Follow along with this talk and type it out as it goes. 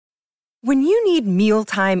When you need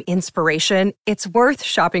mealtime inspiration, it's worth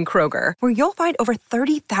shopping Kroger, where you'll find over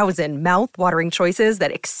 30,000 mouth-watering choices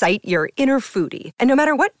that excite your inner foodie. And no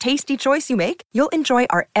matter what tasty choice you make, you'll enjoy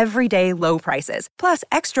our everyday low prices, plus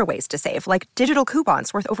extra ways to save, like digital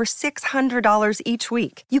coupons worth over $600 each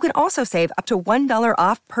week. You can also save up to $1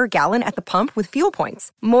 off per gallon at the pump with fuel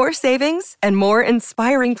points. More savings and more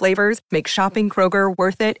inspiring flavors make shopping Kroger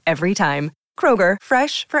worth it every time. Kroger,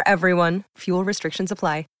 fresh for everyone. Fuel restrictions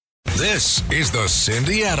apply. This is the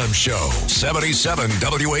Cindy Adams Show, 77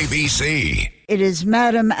 WABC. It is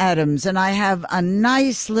Madam Adams, and I have a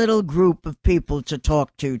nice little group of people to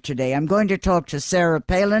talk to today. I'm going to talk to Sarah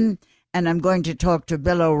Palin, and I'm going to talk to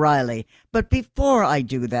Bill O'Reilly. But before I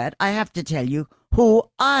do that, I have to tell you who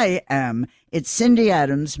I am. It's Cindy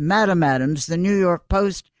Adams, Madam Adams, the New York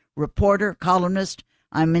Post reporter, columnist.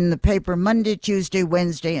 I'm in the paper Monday, Tuesday,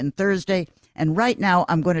 Wednesday, and Thursday. And right now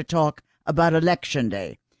I'm going to talk about Election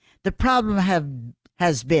Day. The problem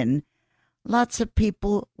has been lots of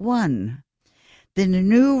people won.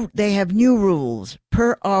 They have new rules.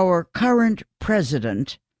 Per our current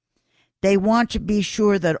president, they want to be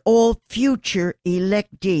sure that all future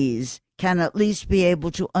electees can at least be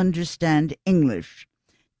able to understand English.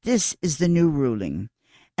 This is the new ruling.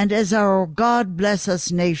 And as our God Bless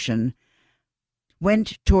Us nation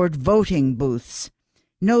went toward voting booths,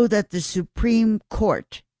 know that the Supreme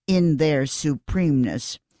Court, in their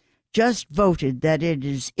supremeness, just voted that it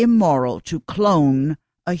is immoral to clone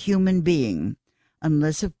a human being,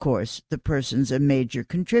 unless, of course, the person's a major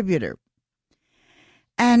contributor.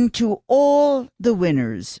 And to all the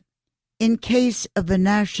winners, in case of a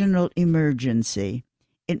national emergency,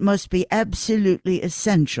 it must be absolutely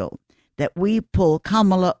essential that we pull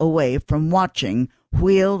Kamala away from watching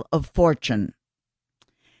Wheel of Fortune.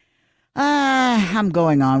 I'm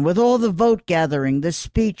going on. With all the vote gathering, the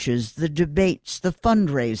speeches, the debates, the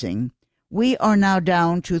fundraising, we are now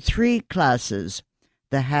down to three classes: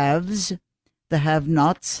 the haves, the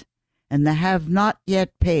have-nots, and the have not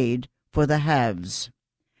yet paid for the haves.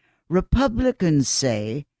 Republicans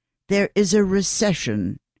say there is a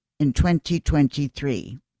recession in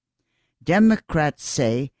 2023. Democrats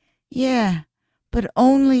say, yeah, but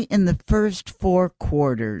only in the first 4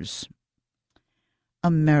 quarters.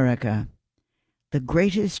 America, the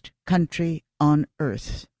greatest country on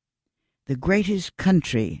earth, the greatest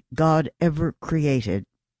country God ever created.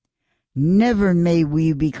 Never may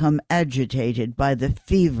we become agitated by the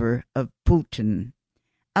fever of Putin.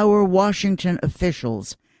 Our Washington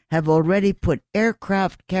officials have already put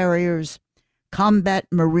aircraft carriers, combat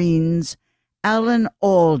marines, Alan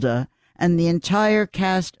Alda, and the entire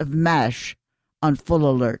cast of MASH on full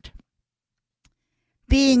alert.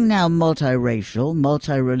 Being now multiracial,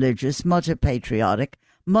 multireligious, multipatriotic,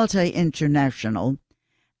 multi-international,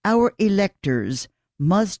 our electors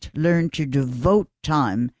must learn to devote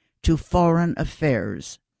time to foreign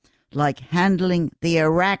affairs, like handling the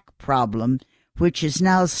Iraq problem, which is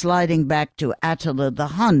now sliding back to Attila the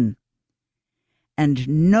Hun, and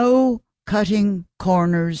no cutting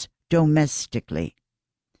corners domestically.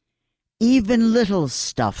 Even little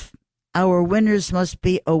stuff, our winners must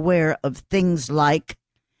be aware of things like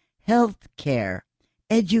health care,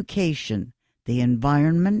 education, the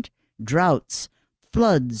environment, droughts,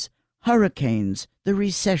 floods, hurricanes, the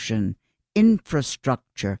recession,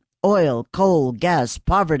 infrastructure, oil, coal, gas,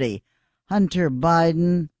 poverty, Hunter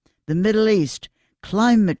Biden, the Middle East,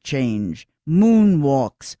 climate change,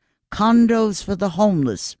 moonwalks, condos for the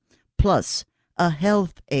homeless, plus a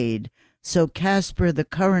health aid so Casper, the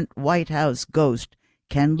current White House ghost,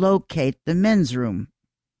 can locate the men's room.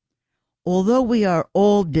 Although we are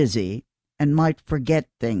all busy and might forget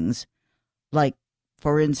things, like,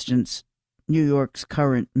 for instance, New York's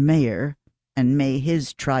current mayor, and may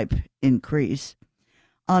his tripe increase,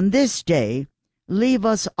 on this day, leave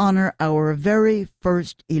us honor our very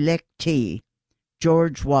first electee,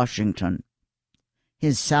 George Washington.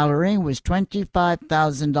 His salary was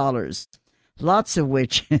 $25,000, lots of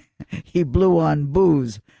which he blew on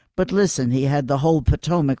booze. But listen, he had the whole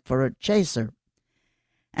Potomac for a chaser.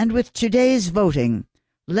 And with today's voting,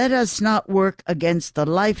 let us not work against the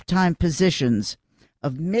lifetime positions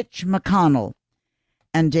of Mitch McConnell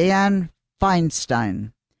and Dianne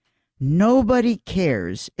Feinstein. Nobody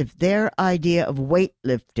cares if their idea of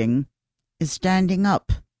weightlifting is standing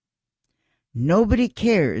up. Nobody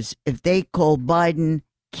cares if they call Biden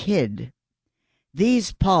kid.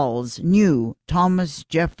 These Pauls knew Thomas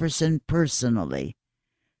Jefferson personally.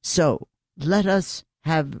 So let us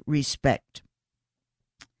have respect.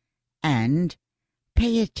 And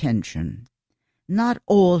pay attention. Not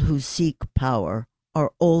all who seek power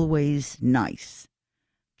are always nice.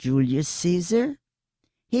 Julius Caesar,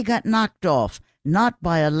 He got knocked off not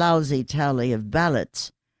by a lousy tally of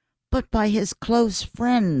ballots, but by his close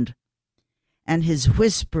friend. And his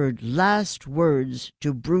whispered last words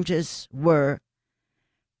to Brutus were,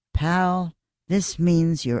 "Pal, this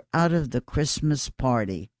means you're out of the Christmas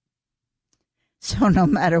party." So no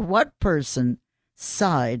matter what person,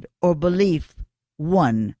 side, or belief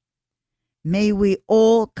won, may we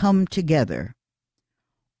all come together,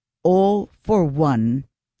 all for one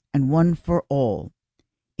and one for all.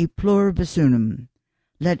 E pluribus unum.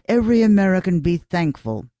 Let every American be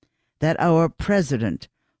thankful that our president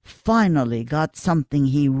finally got something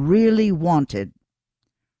he really wanted: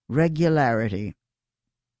 regularity.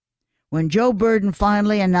 When Joe Biden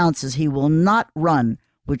finally announces he will not run,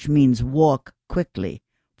 which means walk quickly,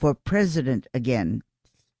 for president again,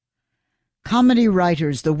 comedy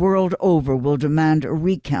writers the world over will demand a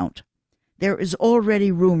recount. There is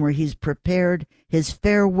already rumor he's prepared his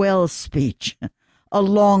farewell speech, a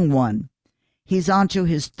long one. He's onto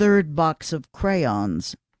his third box of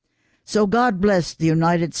crayons. So God bless the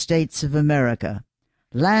United States of America,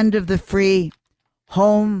 land of the free,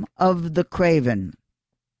 home of the craven.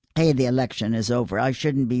 Hey, the election is over. I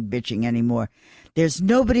shouldn't be bitching anymore. There's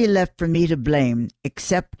nobody left for me to blame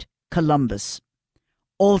except Columbus.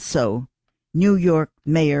 Also, New York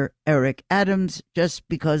Mayor Eric Adams, just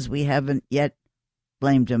because we haven't yet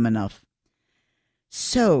blamed him enough.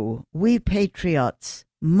 So, we patriots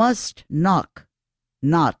must knock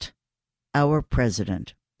not our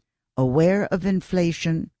president. Aware of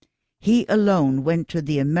inflation, he alone went to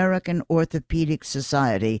the American Orthopedic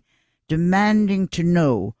Society demanding to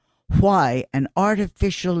know why an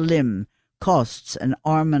artificial limb costs an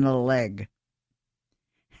arm and a leg.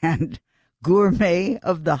 And gourmet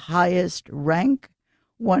of the highest rank,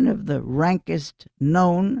 one of the rankest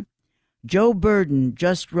known, Joe Biden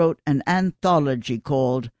just wrote an anthology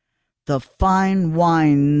called The Fine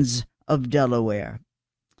Wines of Delaware.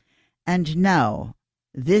 And now,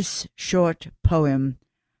 this short poem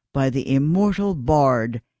by the immortal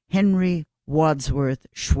bard Henry Wadsworth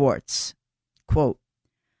Schwartz. Quote,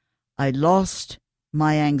 "I lost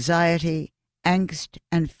my anxiety, angst,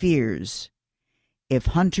 and fears if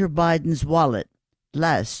Hunter Biden's wallet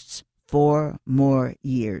lasts 4 more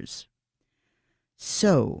years."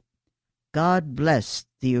 So, God bless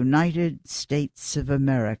the United States of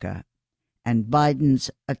America and Biden's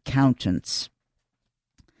accountants.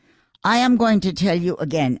 I am going to tell you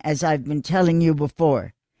again, as I've been telling you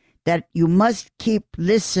before, that you must keep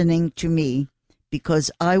listening to me, because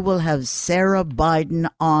I will have Sarah Biden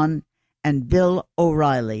on and Bill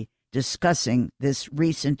O'Reilly discussing this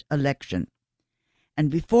recent election. And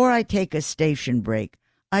before I take a station break,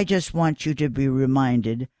 I just want you to be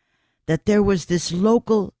reminded that there was this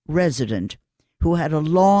local resident who had a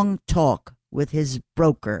long talk with his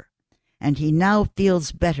broker, and he now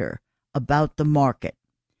feels better about the market.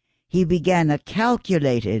 He began a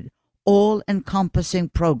calculated, all-encompassing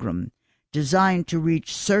program designed to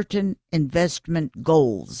reach certain investment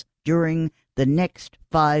goals during the next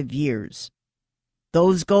 5 years.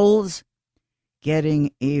 Those goals?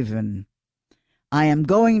 Getting even. I am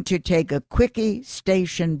going to take a quickie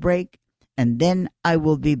station break, and then I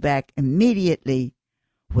will be back immediately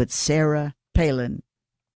with Sarah Palin.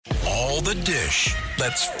 All the dish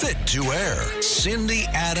that's fit to air. Cindy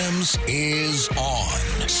Adams is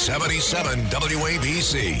on 77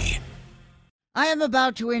 WABC. I am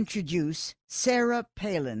about to introduce Sarah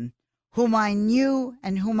Palin, whom I knew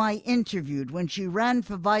and whom I interviewed when she ran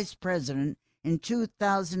for vice president in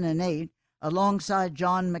 2008 alongside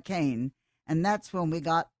John McCain, and that's when we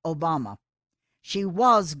got Obama. She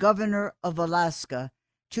was governor of Alaska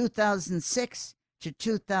 2006 to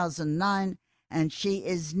 2009, and she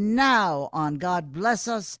is now on, God bless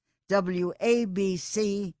us,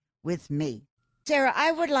 WABC with me. Sarah,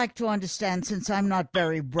 I would like to understand, since I'm not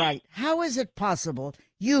very bright, how is it possible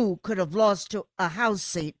you could have lost to a House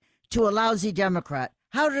seat to a lousy Democrat?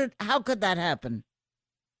 How could that happen?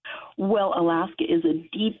 Well, Alaska is a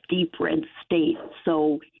deep, deep red state,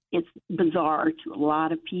 so it's bizarre to a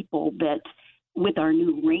lot of people that with our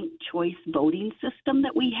new ranked choice voting system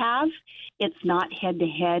that we have, it's not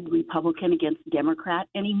head-to-head Republican against Democrat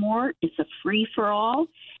anymore. It's a free-for-all,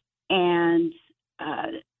 and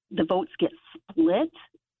the votes get split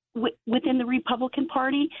within the Republican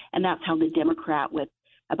Party, and that's how the Democrat with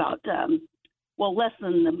about, less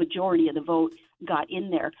than the majority of the vote got in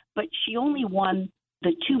there. But she only won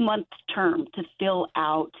the 2-month term to fill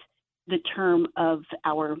out the term of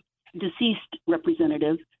our deceased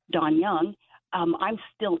representative, Don Young. I'm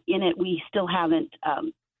still in it. We still haven't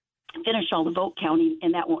finished all the vote counting,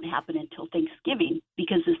 and that won't happen until Thanksgiving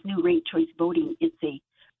because this new ranked choice voting, it's a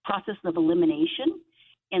process of elimination.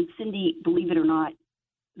 actually, believe it or not,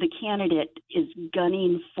 the candidate is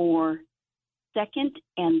gunning for second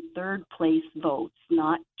and third place votes,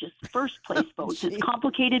 not just first place votes. It's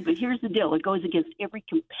complicated, but here's the deal. It goes against every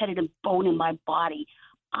competitive bone in my body.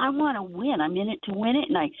 I want to win. I'm in it to win it,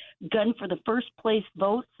 and I gun for the first place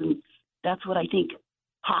votes, and that's what I think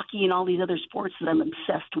hockey and all these other sports that I'm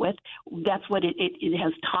obsessed with, that's what it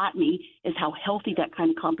has taught me, is how healthy that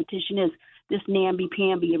kind of competition is. This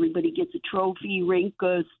namby-pamby, everybody gets a trophy, rank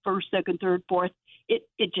goes first, second, third, fourth. It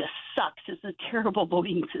just sucks. It's a terrible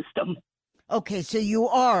voting system. Okay, so you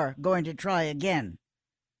are going to try again.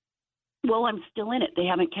 Well, I'm still in it. They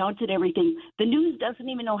haven't counted everything. The news doesn't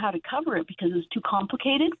even know how to cover it because it's too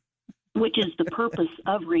complicated, which is the purpose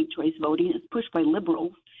of ranked choice voting. It's pushed by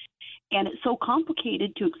liberals. And it's so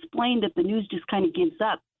complicated to explain that the news just kind of gives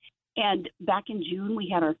up. And back in June, we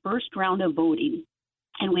had our first round of voting,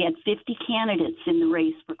 and we had 50 candidates in the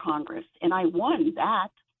race for Congress. And I won that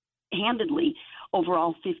handedly over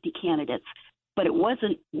all 50 candidates. But it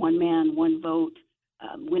wasn't one man, one vote,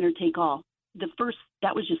 winner take all.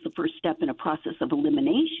 That was just the first step in a process of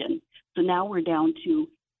elimination. So now we're down to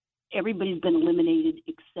everybody's been eliminated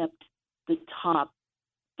except the top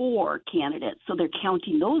 4 candidates. So they're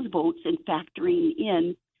counting those votes and factoring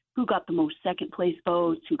in who got the most second place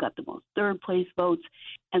votes, who got the most third place votes,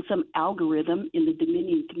 and some algorithm in the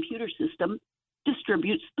Dominion computer system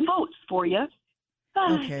distributes the votes for you.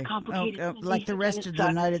 Okay, like the rest of the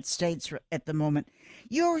United States at the moment.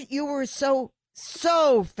 You were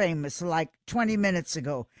so famous like 20 minutes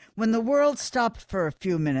ago. When the world stopped for a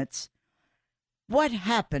few minutes, what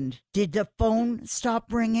happened? Did the phone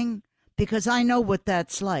stop ringing? Because I know what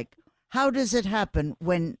that's like. How does it happen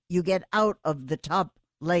when you get out of the top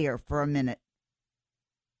layer for a minute?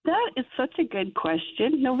 That is such a good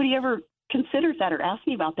question. Nobody ever considers that or asks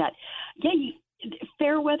me about that. Yeah,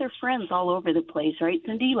 fair weather friends all over the place, right,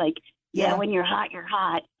 Cindy? Like, yeah, when you're hot, you're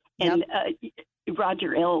hot. And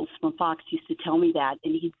Roger Ailes from Fox used to tell me that,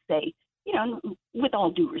 and he'd say, you know, with all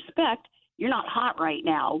due respect, you're not hot right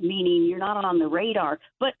now, meaning you're not on the radar.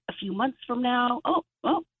 But a few months from now,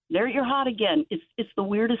 there you're hot again. It's the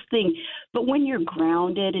weirdest thing. But when you're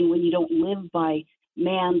grounded and when you don't live by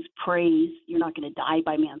man's praise, you're not going to die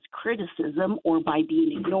by man's criticism or by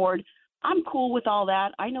being ignored. I'm cool with all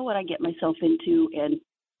that. I know what I get myself into, and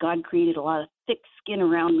God created a lot of thick skin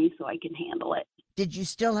around me so I can handle it. Did you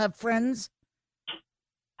still have friends?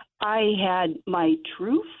 I had my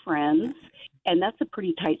true friends, and that's a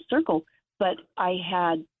pretty tight circle, but I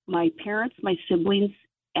had my parents, my siblings,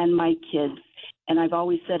 and my kids. And I've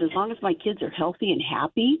always said, as long as my kids are healthy and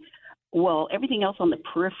happy, well, everything else on the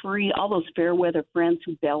periphery, all those fair weather friends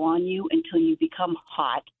who bail on you until you become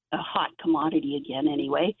a hot commodity again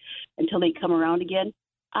anyway, until they come around again,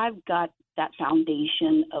 I've got that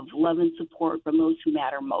foundation of love and support from those who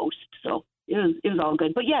matter most. So it was all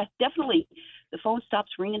good. But yeah, definitely the phone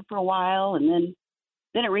stops ringing for a while, and then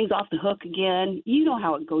it rings off the hook again. You know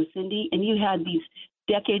how it goes, Cindy, and you had these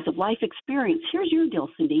decades of life experience. Here's your deal,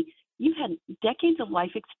 Cindy. You've had decades of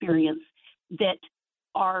life experience that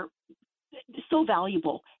are so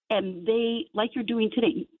valuable, and they, like you're doing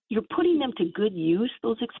today, you're putting them to good use,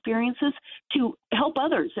 those experiences, to help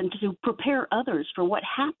others and to prepare others for what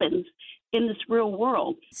happens in this real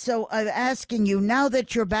world. So I'm asking you, now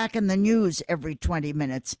that you're back in the news every 20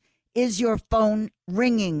 minutes, is your phone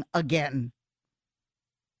ringing again?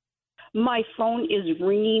 My phone is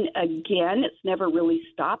ringing again. It's never really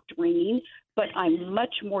stopped ringing, but I'm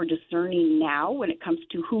much more discerning now when it comes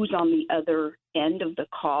to who's on the other end of the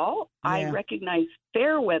call. Yeah. I recognize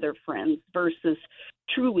fair weather friends versus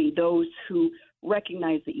truly those who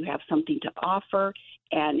recognize that you have something to offer,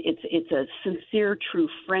 and it's a sincere, true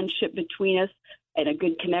friendship between us and a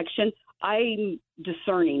good connection. I'm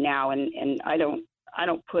discerning now, and I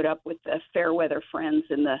don't put up with the fair weather friends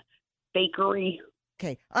and the fakery.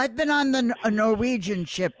 Okay, I've been on a Norwegian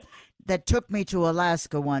ship that took me to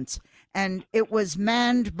Alaska once, and it was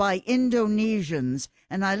manned by Indonesians,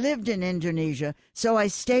 and I lived in Indonesia, so I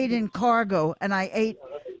stayed in cargo, and I ate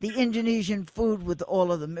the Indonesian food with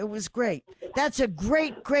all of them. It was great. That's a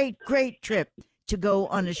great, great, great trip to go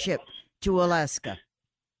on a ship to Alaska.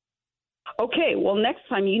 Okay, well, next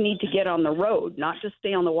time you need to get on the road, not just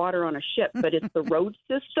stay on the water on a ship, but it's the road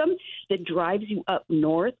system that drives you up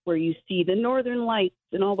north where you see the northern lights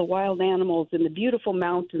and all the wild animals and the beautiful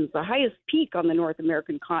mountains, the highest peak on the North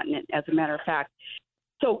American continent, as a matter of fact.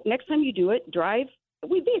 So next time you do it, drive.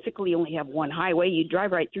 We basically only have one highway. You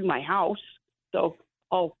drive right through my house. So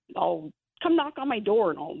I'll come knock on my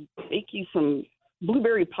door and I'll bake you some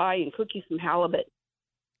blueberry pie and cook you some halibut.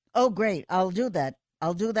 Oh, great. I'll do that.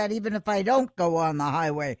 I'll do that even if I don't go on the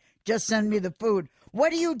highway. Just send me the food.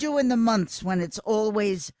 What do you do in the months when it's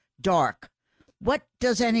always dark? What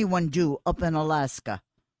does anyone do up in Alaska?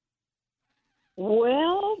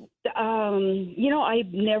 Well,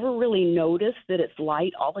 I've never really noticed that it's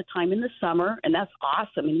light all the time in the summer, and that's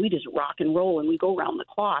awesome. And we just rock and roll, and we go around the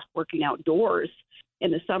clock working outdoors in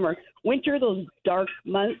the summer. Winter, those dark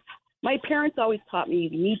months, my parents always taught me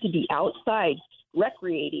you need to be outside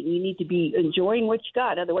recreating. You need to be enjoying what you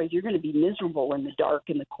got. Otherwise, you're going to be miserable in the dark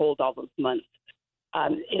and the cold all those months.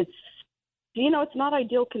 It's not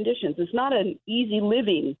ideal conditions. It's not an easy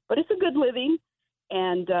living, but it's a good living.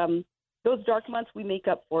 And those dark months, we make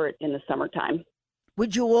up for it in the summertime.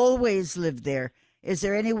 Would you always live there? Is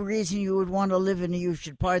there any reason you would want to live in, you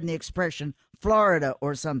should pardon the expression, Florida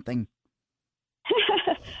or something?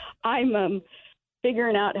 I'm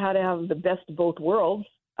figuring out how to have the best of both worlds.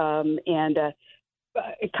 And a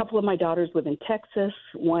couple of my daughters live in Texas,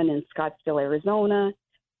 one in Scottsdale, Arizona.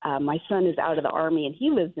 My son is out of the Army, and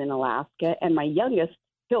he lives in Alaska. And my youngest,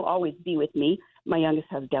 he'll always be with me. My youngest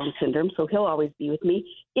has Down syndrome, so he'll always be with me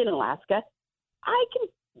in Alaska.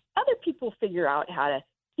 Other people figure out how to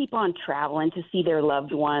keep on traveling to see their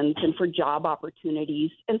loved ones and for job opportunities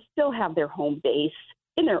and still have their home base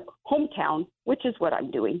in their hometown, which is what I'm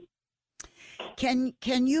doing. Can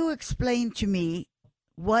you explain to me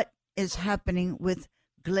what is happening with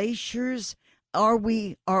glaciers? Are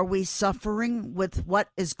we suffering with what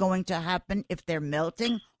is going to happen if they're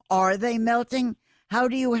melting? Are they melting? How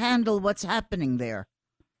do you handle what's happening there?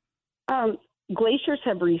 Glaciers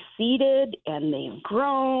have receded and they've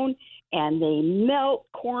grown and they melt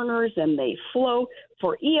corners and they flow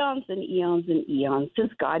for eons and eons and eons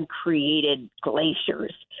since God created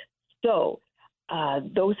glaciers. So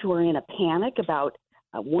those who are in a panic about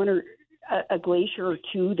a glacier or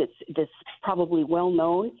two that's probably well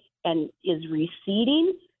known and is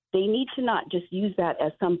receding, they need to not just use that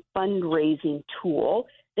as some fundraising tool.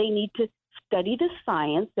 They need to study the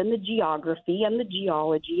science and the geography and the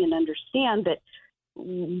geology and understand that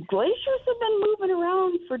glaciers have been moving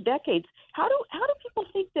around for decades. How do people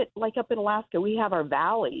think that, like up in Alaska, we have our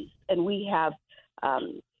valleys and we have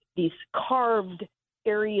these carved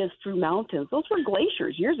areas through mountains? Those were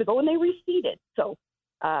glaciers years ago and they receded. So,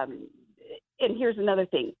 and here's another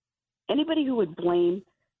thing. Anybody who would blame,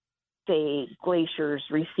 say, glaciers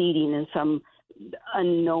receding in some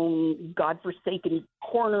unknown, godforsaken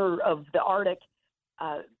corner of the Arctic,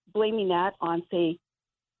 blaming that on, say,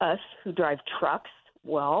 us who drive trucks,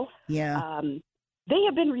 well, yeah, they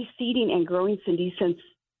have been receding and growing, Cindy, since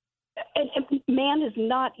and man has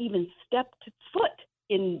not even stepped foot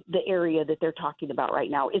in the area that they're talking about right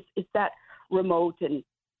now. It's that remote, and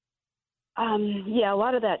a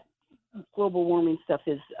lot of that global warming stuff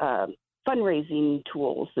is fundraising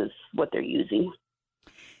tools is what they're using.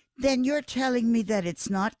 Then you're telling me that it's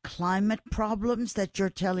not climate problems, that you're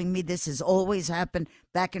telling me this has always happened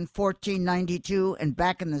back in 1492 and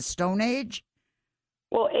back in the Stone Age?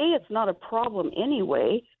 Well, A, it's not a problem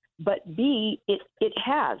anyway, but B, it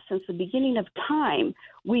has. Since the beginning of time,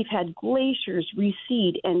 we've had glaciers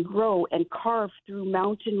recede and grow and carve through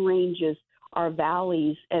mountain ranges, our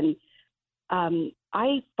valleys. And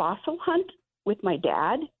I fossil hunt with my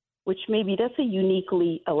dad, which maybe that's a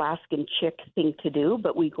uniquely Alaskan chick thing to do,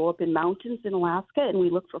 but we go up in mountains in Alaska and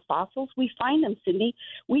we look for fossils. We find them, Cindy.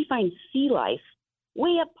 We find sea life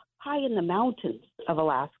way up high in the mountains of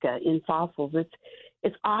Alaska in fossils.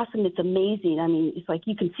 It's awesome. It's amazing. I mean, it's like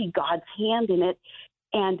you can see God's hand in it.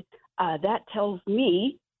 And that tells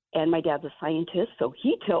me, and my dad's a scientist, so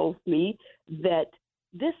he tells me that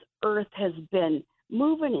this earth has been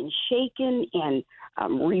moving and shaking and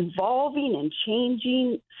revolving and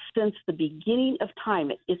changing since the beginning of time.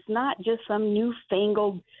 It's not just some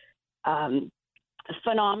newfangled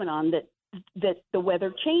phenomenon that the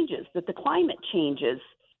weather changes, that the climate changes.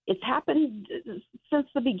 It's happened since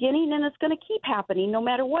the beginning, and it's going to keep happening no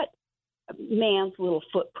matter what man's little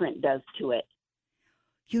footprint does to it.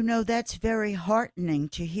 You know, that's very heartening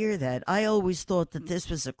to hear that. I always thought that this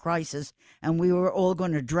was a crisis and we were all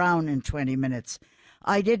going to drown in 20 minutes.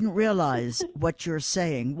 I didn't realize what you're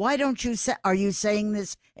saying. Why don't you say, are you saying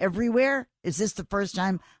this everywhere? Is this the first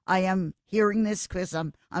time I am hearing this because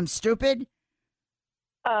I'm stupid?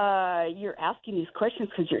 You're asking these questions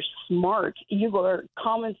because you're smart. You are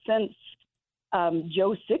common sense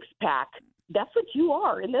Joe Sixpack. That's what you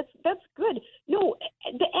are, and that's good. No,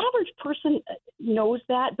 the average person knows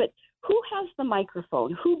that, but who has the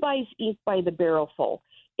microphone? Who buys ink by the barrelful?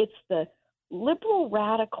 It's the liberal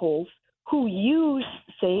radicals who use,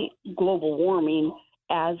 say, global warming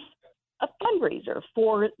as a fundraiser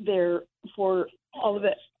for all of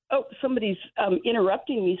it. Oh, somebody's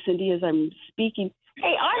interrupting me, Cindy, as I'm speaking.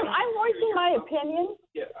 Hey, I'm voicing my opinion.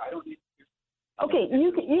 Yeah, I don't need. Okay,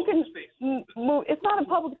 you can move. It's not a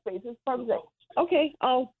public space. It's public space. Okay,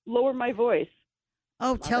 I'll lower my voice.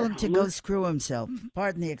 Oh, tell him to go screw himself.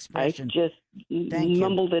 Pardon the expression. I just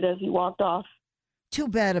mumbled it as he walked off. Too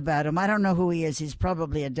bad about him. I don't know who he is. He's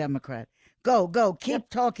probably a Democrat. Go. Keep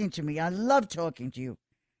talking to me. I love talking to you.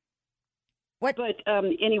 What? But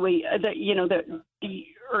anyway, the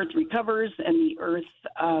Earth recovers, and the Earth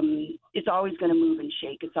it's always going to move and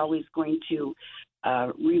shake. It's always going to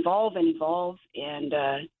revolve and evolve and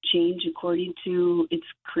change according to its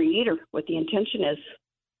creator, what the intention is.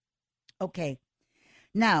 Okay.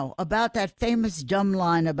 Now, about that famous dumb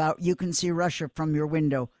line about you can see Russia from your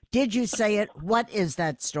window. Did you say it? What is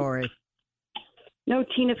that story? No,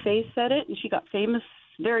 Tina Fey said it, and she got famous,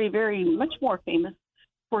 very, very much more famous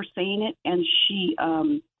for saying it. And she,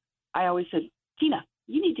 I always said, Tina,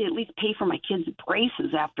 you need to at least pay for my kids'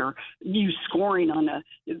 braces after you scoring on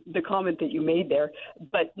the comment that you made there.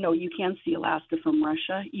 But no, you can see Alaska from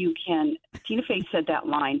Russia. You can. Tina Fey said that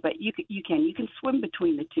line, but you can swim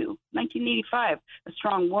between the two. 1985, a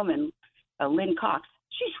strong woman, Lynn Cox,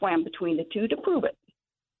 she swam between the two to prove it.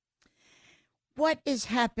 What is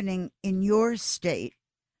happening in your state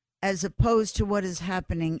as opposed to what is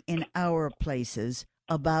happening in our places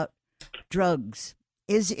about drugs?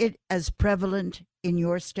 Is it as prevalent in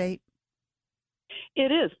your state?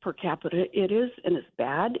 It is per capita. It is, and it's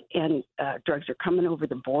bad. And drugs are coming over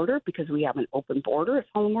the border because we have an open border. It's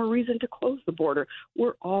all the more reason to close the border.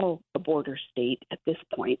 We're all a border state at this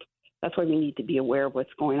point. That's why we need to be aware of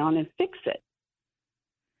what's going on and fix it.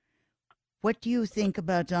 What do you think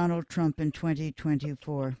about Donald Trump in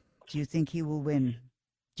 2024? Do you think he will win?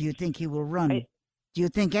 Do you think he will run? Do you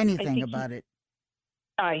think anything about it?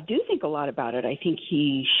 I do think a lot about it. I think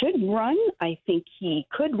he should run. I think he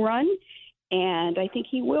could run. And I think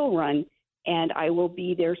he will run. And I will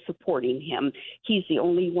be there supporting him. He's the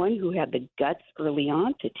only one who had the guts early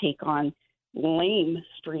on to take on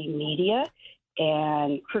lamestream media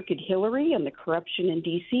and crooked Hillary and the corruption in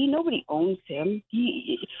D.C. Nobody owns him.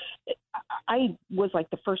 I was like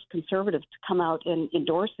the first conservative to come out and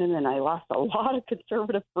endorse him, and I lost a lot of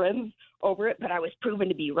conservative friends over it, but I was proven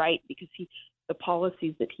to be right because the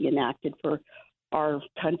policies that he enacted for our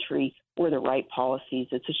country were the right policies.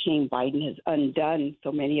 It's a shame Biden has undone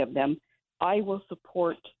so many of them. I will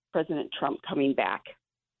support President Trump coming back.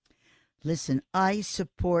 Listen, I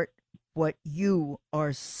support what you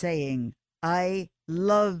are saying. I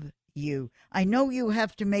love you. I know you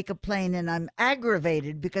have to make a plane, and I'm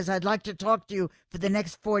aggravated because I'd like to talk to you for the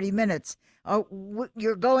next 40 minutes.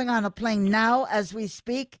 You're going on a plane now as we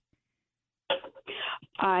speak?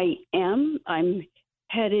 I am. I'm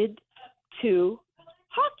headed to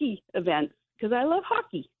hockey events because I love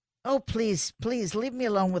hockey. Oh, please, leave me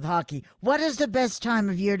alone with hockey. What is the best time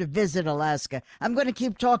of year to visit Alaska? I'm going to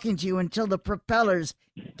keep talking to you until the propellers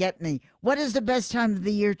get me. What is the best time of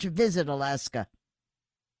the year to visit Alaska?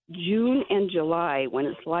 June and July, when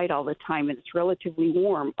it's light all the time and it's relatively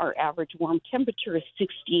warm. Our average warm temperature is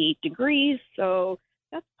 68 degrees, so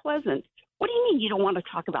that's pleasant. What do you mean you don't want to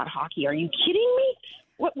talk about hockey? Are you kidding me?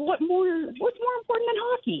 What's more important than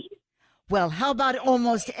hockey? Well, how about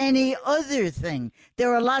almost any other thing?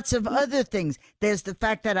 There are lots of other things. There's the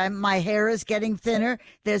fact that my hair is getting thinner.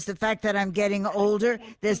 There's the fact that I'm getting older.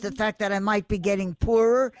 There's the fact that I might be getting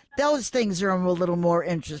poorer. Those things are a little more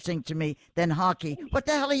interesting to me than hockey. What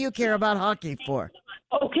the hell do you care about hockey for?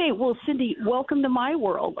 Okay, well, Cindy, welcome to my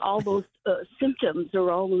world. All those symptoms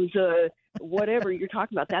or all those whatever you're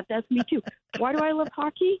talking about, that's me too. Why do I love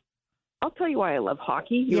hockey? I'll tell you why I love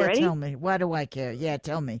hockey. You ready? Tell me. Why do I care? Yeah,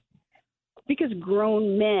 tell me. Because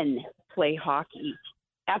grown men play hockey.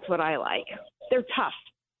 That's what I like. They're tough.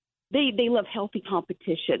 They love healthy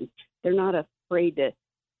competition. They're not afraid to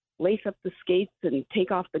lace up the skates and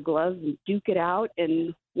take off the gloves and duke it out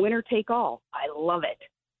and winner take all. I love it.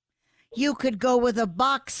 You could go with a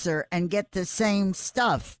boxer and get the same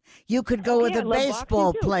stuff. You could go with a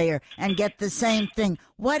baseball player and get the same thing.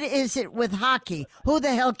 What is it with hockey? Who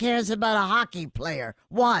the hell cares about a hockey player?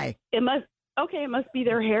 Why? It must be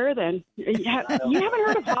their hair then. You haven't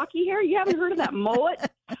heard of hockey hair? You haven't heard of that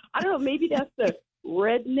mullet? I don't know, maybe that's the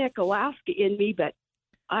redneck Alaska in me, but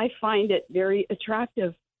I find it very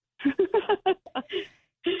attractive.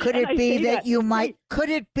 Could it be that you might, could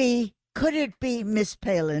it be, Miss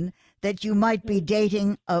Palin, that you might be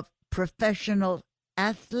dating a professional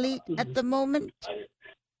athlete at the moment?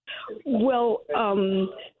 Well,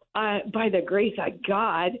 by the grace of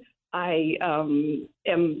God, I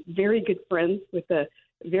am very good friends with a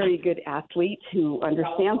very good athlete who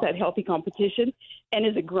understands that healthy competition and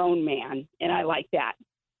is a grown man, and I like that.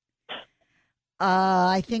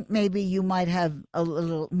 I think maybe you might have a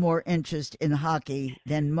little more interest in hockey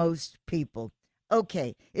than most people.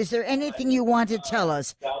 Okay. Is there anything you want to tell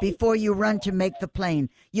us before you run to make the plane?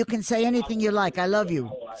 You can say anything you like. I love you.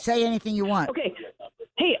 Say anything you want. Okay.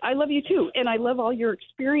 Hey, I love you too. And I love all your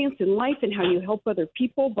experience in life and how you help other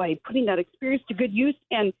people by putting that experience to good use.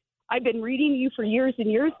 And I've been reading you for years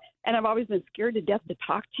and years, and I've always been scared to death to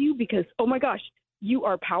talk to you because, oh my gosh, you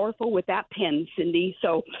are powerful with that pen, Cindy.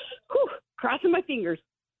 So, crossing my fingers.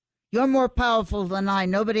 You're more powerful than I.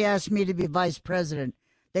 Nobody asked me to be vice president.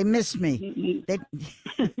 They missed me. They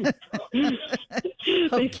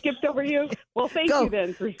skipped over you? Well, thank you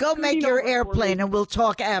then. Go make your airplane and we'll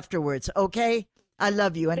talk afterwards, okay? I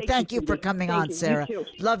love you. And thank you for coming on, Sarah.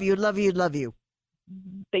 Love you, love you, love you.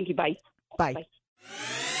 Thank you. Bye. Bye.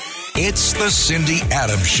 It's the Cindy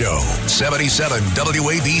Adams Show, 77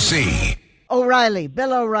 WABC. O'Reilly,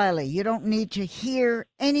 Bill O'Reilly. You don't need to hear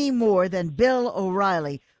any more than Bill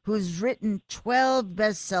O'Reilly, who's written 12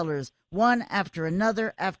 bestsellers, one after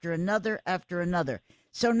another, after another, after another.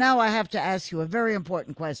 So now I have to ask you a very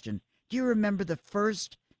important question. Do you remember the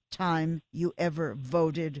first time you ever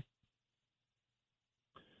voted?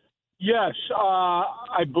 Yes,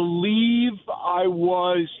 I believe I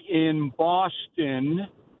was in Boston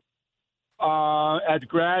at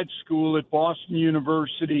grad school at Boston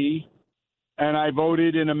University, and I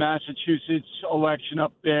voted in a Massachusetts election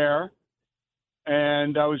up there,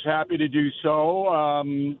 and I was happy to do so.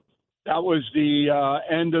 That was the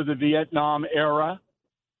end of the Vietnam era,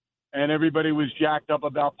 and everybody was jacked up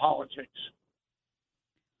about politics.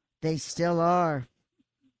 They still are.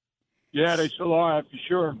 Yeah, they still are, for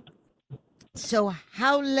sure. So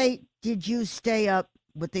how late did you stay up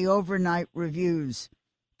with the overnight reviews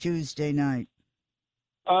Tuesday night?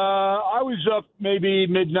 I was up maybe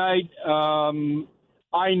midnight.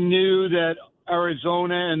 I knew that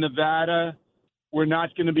Arizona and Nevada were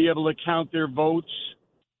not going to be able to count their votes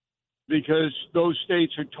because those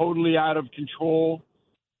states are totally out of control.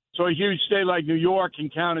 So a huge state like New York can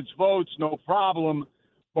count its votes, no problem,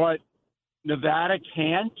 but Nevada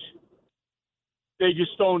can't. They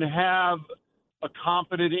just don't have a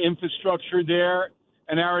competent infrastructure there,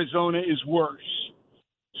 and Arizona is worse.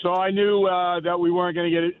 So I knew that we weren't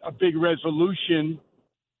going to get a big resolution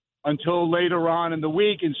until later on in the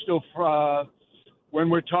week, and still when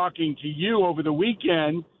we're talking to you over the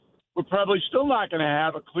weekend, we're probably still not going to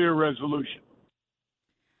have a clear resolution.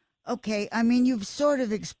 Okay, I mean, you've sort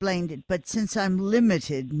of explained it, but since I'm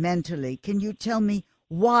limited mentally, can you tell me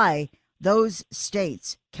why those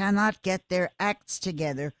states cannot get their acts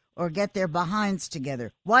together or get their behinds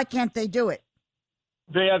together? Why can't they do it?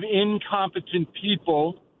 They have incompetent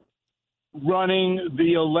people running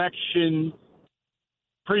the election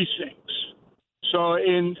precincts. So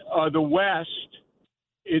in the West,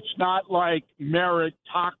 it's not like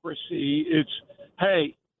meritocracy. It's,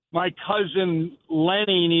 hey, my cousin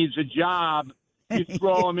Lenny needs a job. You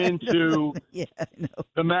throw him into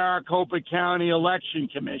the Maricopa County Election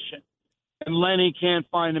Commission, and Lenny can't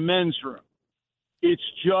find a men's room. It's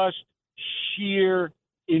just sheer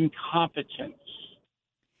incompetence.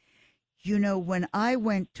 You know, when I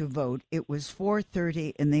went to vote, it was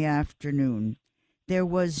 4:30 in the afternoon. There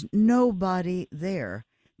was nobody there.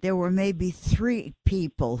 There were maybe 3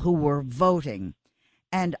 people who were voting.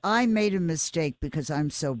 And I made a mistake because I'm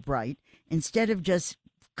so bright. Instead of just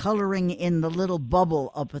coloring in the little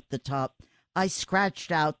bubble up at the top, I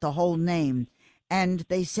scratched out the whole name. And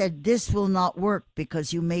they said, this will not work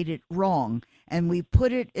because you made it wrong. And we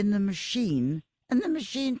put it in the machine, and the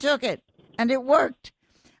machine took it, and it worked.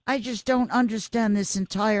 I just don't understand this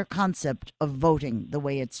entire concept of voting the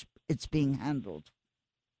way it's being handled.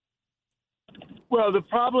 Well, the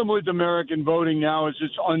problem with American voting now is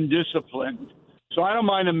it's undisciplined. So I don't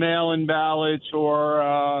mind the mail-in ballots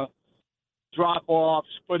or drop-offs,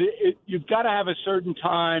 but you've got to have a certain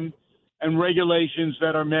time and regulations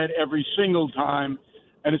that are met every single time.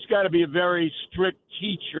 And it's got to be a very strict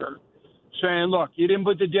teacher saying, look, you didn't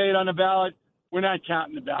put the date on the ballot, we're not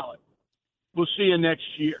counting the ballot. We'll see you next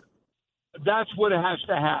year. That's what has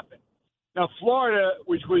to happen. Now, Florida,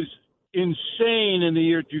 which was insane in the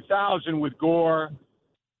year 2000 with Gore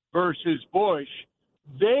versus Bush,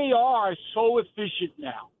 they are so efficient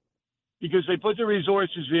now because they put the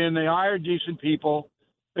resources in, they hire decent people,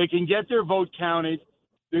 they can get their vote counted.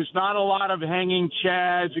 There's not a lot of hanging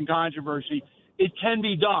chads and controversy. It can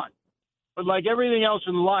be done. But like everything else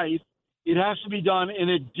in life, it has to be done in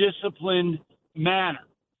a disciplined manner.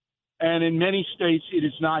 And in many states, it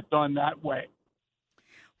is not done that way.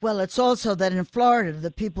 Well, it's also that in Florida, the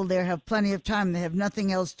people there have plenty of time. They have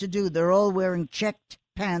nothing else to do. They're all wearing checked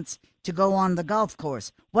pants, to go on the golf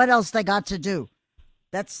course. What else they got to do?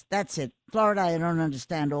 That's it. Florida, I don't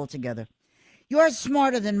understand altogether. You're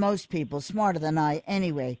smarter than most people, smarter than I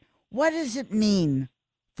anyway. What does it mean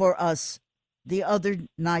for us, the other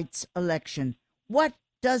night's election? What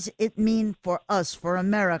does it mean for us, for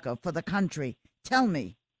America, for the country? Tell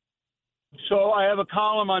me. So I have a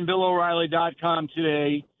column on BillO'Reilly.com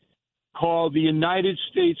today called The United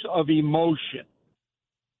States of Emotion.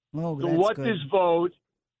 Oh, So that's what good. this vote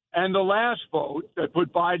and the last vote that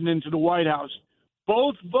put Biden into the White House,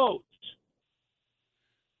 both votes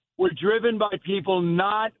were driven by people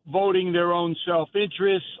not voting their own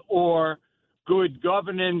self-interest or good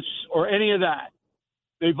governance or any of that.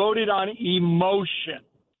 They voted on emotion.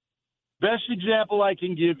 Best example I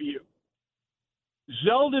can give you.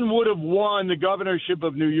 Zeldin would have won the governorship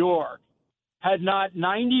of New York had not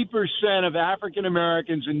 90% of African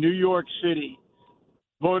Americans in New York City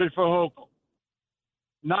voted for Hochul.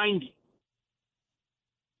 90.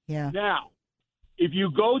 Yeah. Now, if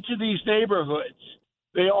you go to these neighborhoods,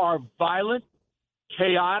 they are violent,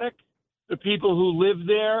 chaotic. The people who live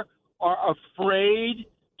there are afraid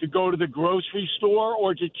to go to the grocery store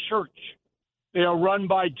or to church. They are run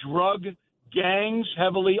by drug gangs,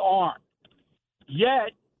 heavily armed.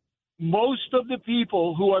 Yet, most of the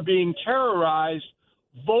people who are being terrorized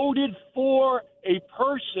voted for a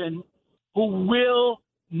person who will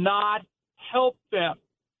not help them.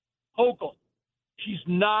 Hochul. She's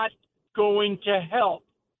not going to help.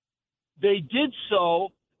 They did so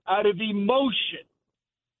out of emotion.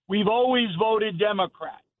 We've always voted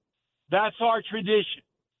Democrat. That's our tradition.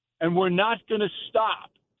 And we're not going to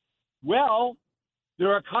stop. Well,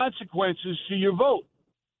 there are consequences to your vote.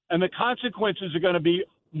 And the consequences are going to be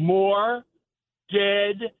more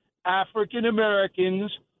dead African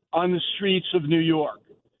Americans on the streets of New York.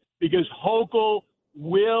 Because Hochul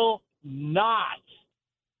will not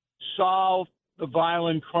solve the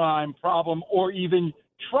violent crime problem or even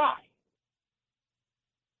try.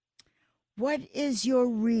 What is your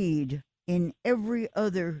read in every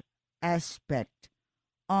other aspect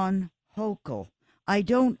on Hochul? I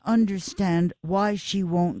don't understand why she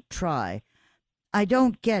won't try. I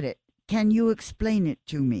don't get it. Can you explain it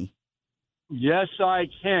to me? Yes, I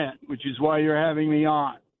can, which is why you're having me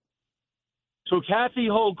on. So Kathy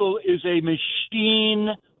Hochul is a machine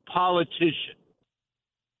politician.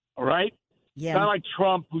 All right? Yeah. Not like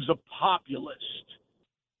Trump, who's a populist.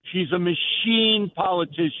 She's a machine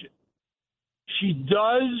politician. She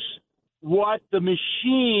does what the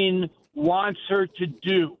machine wants her to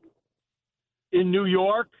do. In New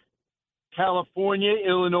York, California,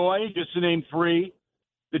 Illinois, just to name three,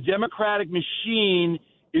 the Democratic machine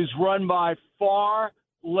is run by far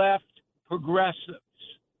left progressives.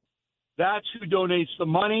 That's who donates the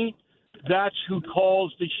money. That's who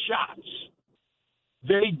calls the shots.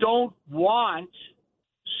 They don't want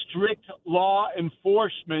strict law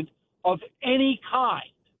enforcement of any kind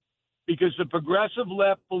because the progressive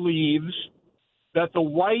left believes that the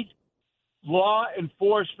white law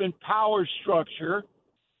enforcement power structure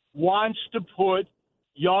wants to put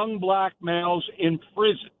young black males in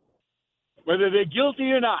prison, whether they're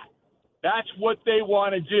guilty or not. That's what they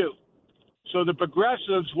want to do. So the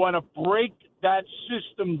progressives want to break that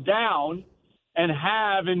system down and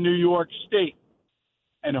have in New York State.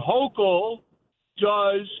 And Hochul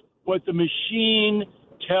does what the machine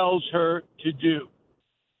tells her to do.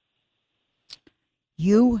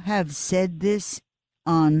 You have said this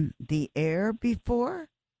on the air before?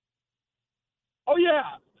 Oh, yeah.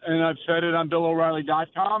 And I've said it on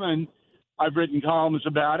BillO'Reilly.com, and I've written columns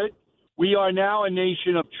about it. We are now a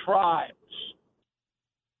nation of tribes.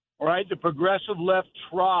 All right? The progressive left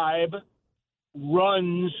tribe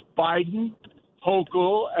runs Biden,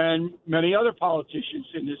 Hochul, and many other politicians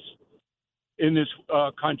in this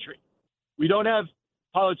country. We don't have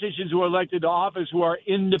politicians who are elected to office who are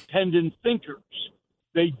independent thinkers.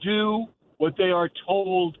 They do what they are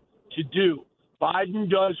told to do. Biden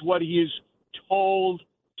does what he is told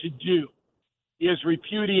to do. He has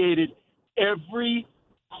repudiated every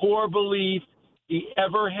core belief he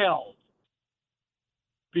ever held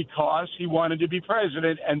because he wanted to be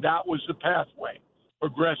president, and that was the pathway,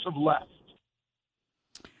 progressive left.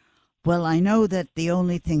 Well, I know that the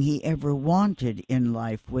only thing he ever wanted in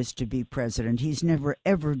life was to be president. He's never,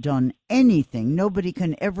 ever done anything. Nobody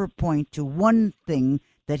can ever point to one thing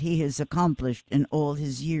that he has accomplished in all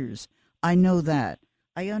his years. I know that.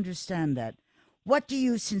 I understand that. What do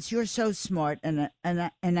you, since you're so smart, and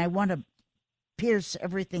I want to pierce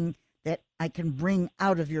everything that I can bring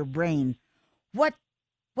out of your brain, what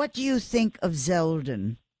do you think of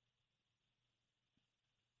Zeldin?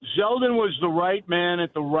 Zeldin was the right man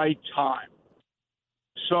at the right time.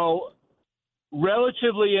 So,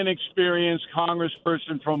 relatively inexperienced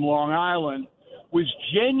congressperson from Long Island was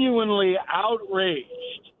genuinely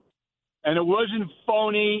outraged, and it wasn't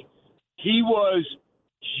phony. He was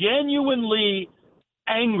genuinely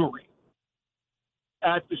angry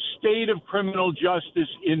at the state of criminal justice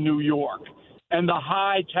in New York and the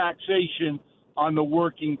high taxation on the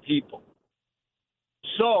working people.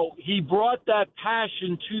 So he brought that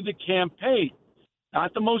passion to the campaign.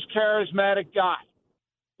 Not the most charismatic guy,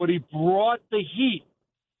 but he brought the heat,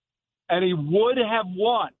 and he would have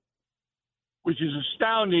won, which is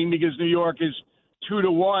astounding because New York is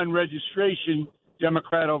 2-1 registration,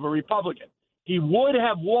 Democrat over Republican. He would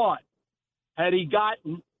have won had he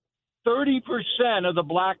gotten 30% of the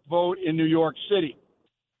black vote in New York City.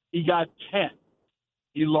 He got 10.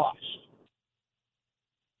 He lost.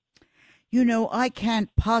 You know, I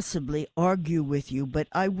can't possibly argue with you, but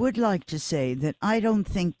I would like to say that I don't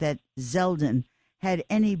think that Zeldin had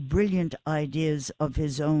any brilliant ideas of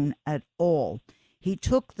his own at all. He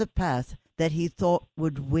took the path that he thought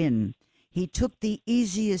would win. He took the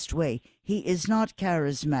easiest way. He is not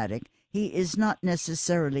charismatic. He is not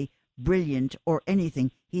necessarily brilliant or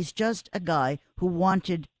anything. He's just a guy who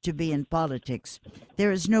wanted to be in politics.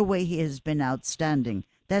 There is no way he has been outstanding.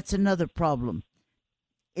 That's another problem.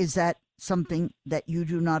 Is that something that you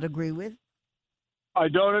do not agree with? I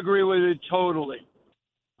don't agree with it totally.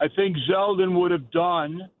 I think Zeldin would have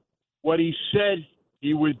done what he said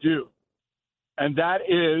he would do, and that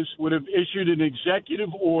is would have issued an executive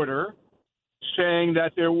order saying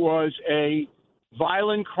that there was a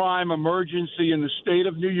violent crime emergency in the state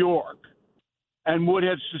of New York and would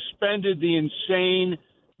have suspended the insane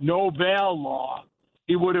no bail law.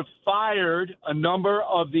 He would have fired a number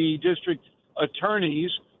of the district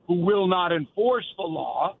attorneys who will not enforce the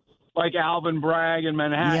law, like Alvin Bragg in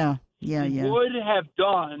Manhattan. He would have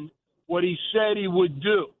done what he said he would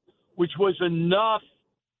do, which was enough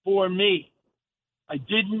for me. I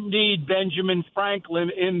didn't need Benjamin Franklin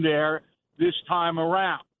in there this time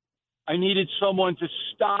around. I needed someone to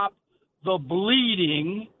stop the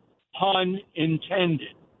bleeding, pun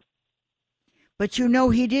intended. But you know,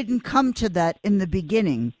 he didn't come to that in the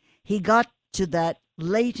beginning. He got to that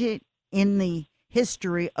later in the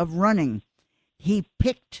history of running. He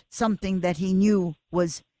picked something that he knew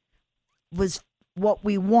was what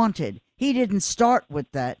we wanted. He didn't start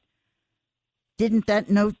with that. Didn't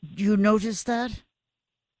you notice that?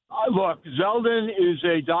 Look, Zeldin is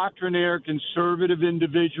a doctrinaire conservative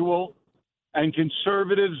individual, and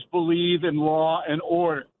conservatives believe in law and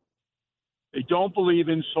order. They don't believe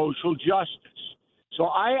in social justice. So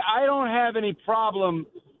I don't have any problem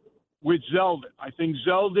with Zeldin. I think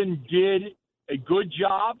Zeldin did a good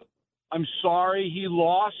job. I'm sorry he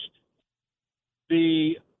lost.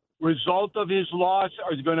 The result of his loss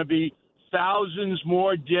is going to be thousands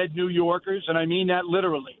more dead New Yorkers, and I mean that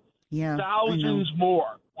literally. Yeah, thousands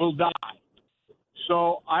more will die.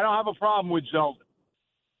 So I don't have a problem with Zeldin.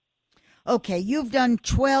 Okay, you've done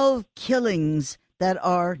 12 killings that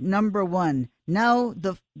are number one. Now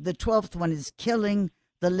the 12th one is Killing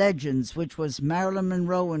the Legends, which was Marilyn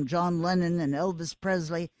Monroe and John Lennon and Elvis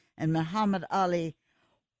Presley and Muhammad Ali.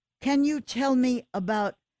 Can you tell me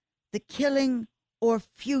about the killing or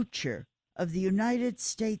future of the United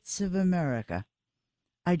States of America?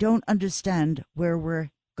 I don't understand where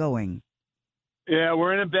we're going. Yeah,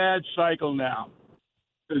 we're in a bad cycle now.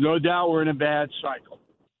 There's no doubt we're in a bad cycle.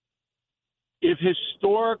 If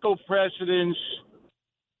historical precedence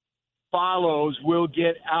follows, we'll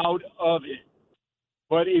get out of it.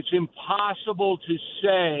 But it's impossible to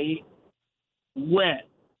say when.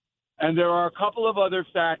 And there are a couple of other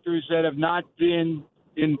factors that have not been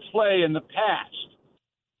in play in the past.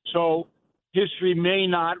 So history may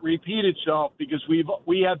not repeat itself because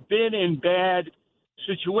we have been in bad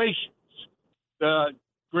situations. The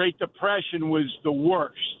Great Depression was the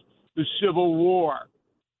worst. The Civil War.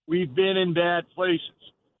 We've been in bad places.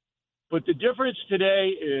 But the difference today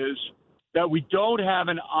is that we don't have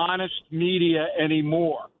an honest media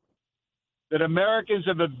anymore. That Americans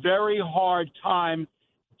have a very hard time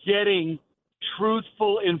getting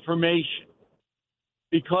truthful information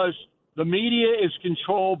because the media is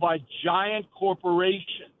controlled by giant corporations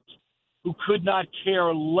who could not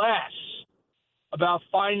care less about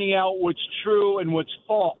finding out what's true and what's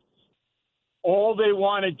false. All they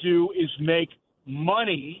want to do is make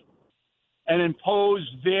money and impose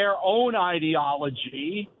their own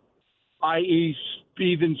ideology, i.e.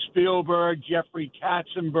 Steven Spielberg, Jeffrey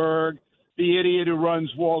Katzenberg, the idiot who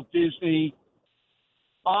runs Walt Disney,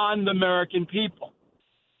 on the American people.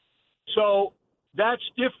 So that's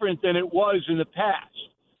different than it was in the past.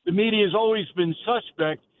 The media has always been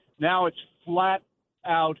suspect. Now it's flat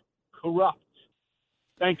out corrupt.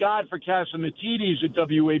 Thank God for Catsimatidis at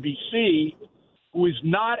WABC, who is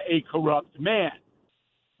not a corrupt man,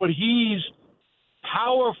 but he's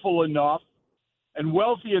powerful enough and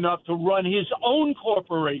wealthy enough to run his own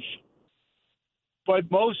corporation.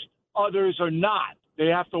 But most others are not. They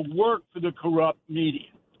have to work for the corrupt media.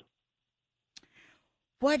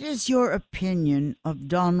 What is your opinion of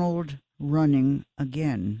Donald running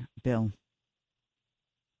again, Bill?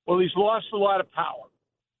 Well, he's lost a lot of power,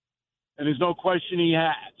 and there's no question he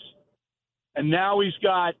has. And now he's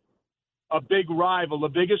got a big rival. The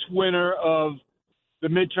biggest winner of the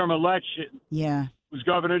midterm election was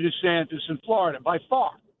Governor DeSantis in Florida, by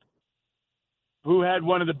far, who had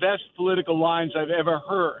one of the best political lines I've ever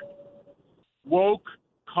heard. Woke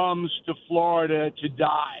comes to Florida to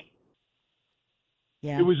die.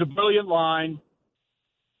 Yeah. It was a brilliant line.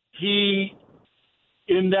 He,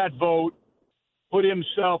 in that vote, put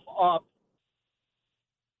himself up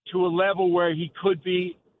to a level where he could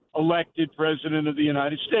be elected president of the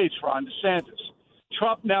United States, Ron DeSantis.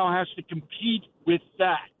 Trump now has to compete with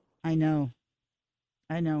that. I know.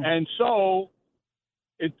 And so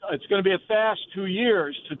it's going to be a fast 2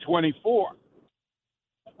 years to 24.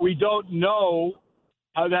 We don't know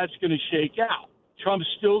how that's going to shake out. Trump's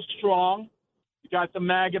still strong. He got the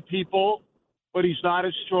MAGA people, but he's not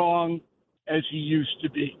as strong as he used to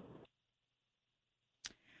be.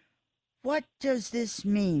 What does this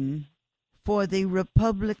mean for the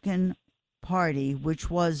Republican Party, which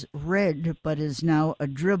was red but is now a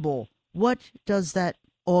dribble? What does that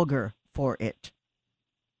augur for it?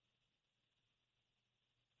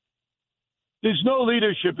 There's no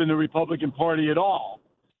leadership in the Republican Party at all.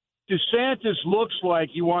 DeSantis looks like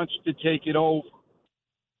he wants to take it over.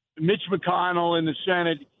 Mitch McConnell in the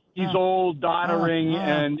Senate, he's old, doddering,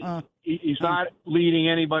 and he's not leading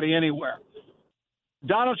anybody anywhere.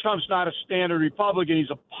 Donald Trump's not a standard Republican.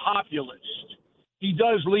 He's a populist. He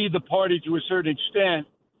does lead the party to a certain extent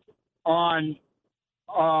on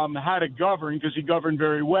how to govern, because he governed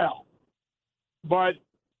very well. But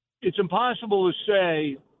it's impossible to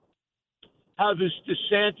say how this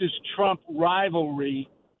DeSantis-Trump rivalry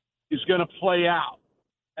is going to play out.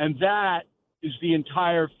 And that is the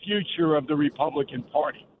entire future of the Republican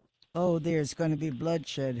Party. Oh, there's going to be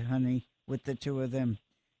bloodshed, honey, with the two of them.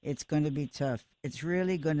 It's going to be tough. It's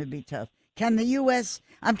really going to be tough. Can the U.S.,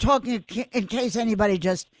 I'm talking, in case anybody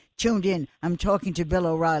just tuned in, I'm talking to Bill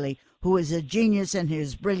O'Reilly, who is a genius and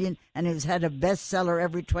who's brilliant and who's had a bestseller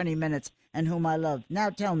every 20 minutes and whom I love. Now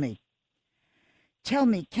tell me,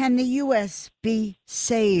 can the U.S. be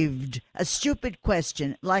saved? A stupid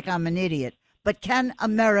question, like I'm an idiot, but can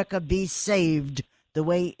America be saved the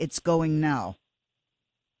way it's going now?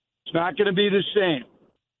 It's not going to be the same.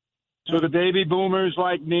 So the baby boomers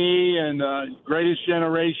like me and the greatest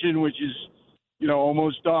generation, which is,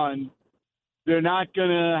 almost done, they're not going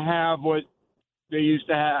to have what they used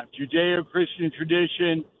to have. Judeo-Christian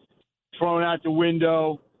tradition thrown out the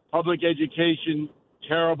window, public education,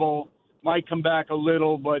 terrible, might come back a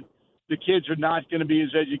little, but the kids are not going to be as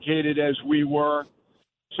educated as we were.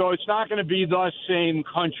 So it's not going to be the same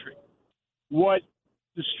country. What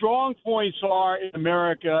the strong points are in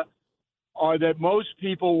America are that most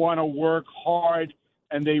people want to work hard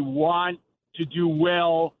and they want to do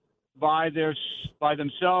well by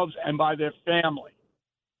themselves and by their family,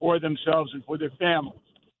 for themselves and for their families.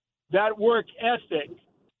 That work ethic,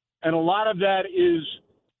 and a lot of that is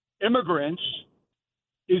immigrants,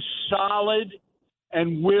 is solid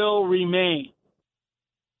and will remain.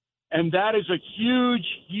 And that is a huge,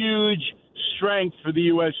 huge strength for the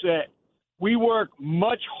USA. We work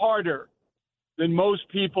much harder than most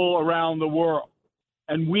people around the world.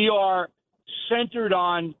 And we are centered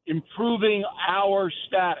on improving our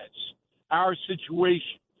status, our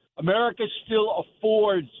situation. America still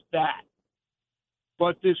affords that.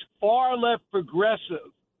 But this far left progressive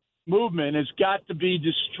movement has got to be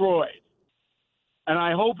destroyed. And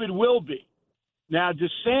I hope it will be. Now,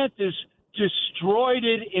 DeSantis destroyed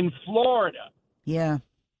it in Florida. Yeah.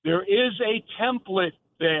 There is a template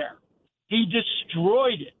there. He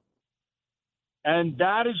destroyed it. And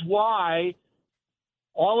that is why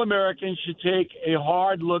all Americans should take a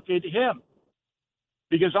hard look at him.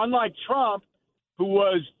 Because unlike Trump, who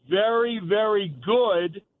was very, very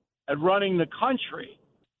good at running the country,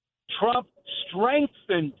 Trump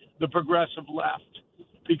strengthened the progressive left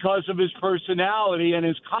because of his personality and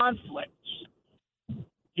his conflicts.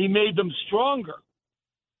 He made them stronger.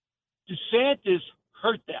 DeSantis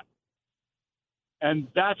hurt them. And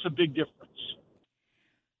that's a big difference.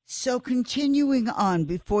 So continuing on,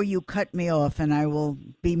 before you cut me off, and I will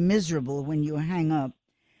be miserable when you hang up,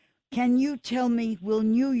 can you tell me, will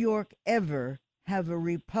New York ever have a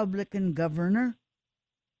Republican governor?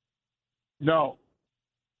 No.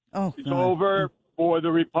 Oh, It's God. over for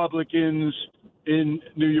the Republicans in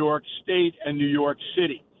New York State and New York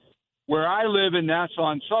City. Where I live in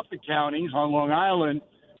Nassau and Suffolk counties on Long Island,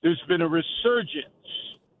 there's been a resurgence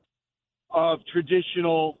of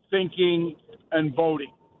traditional thinking and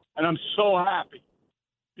voting. And I'm so happy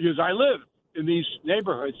because I live in these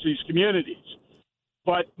neighborhoods, these communities.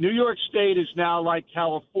 But New York State is now like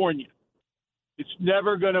California. It's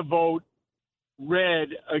never going to vote red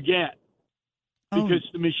again because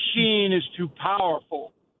the machine is too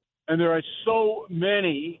powerful. And there are so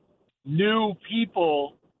many new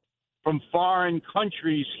people from foreign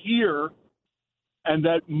countries here, and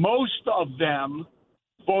that most of them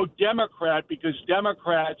vote Democrat because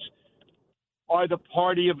Democrats are the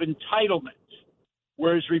party of entitlement,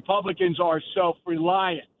 whereas Republicans are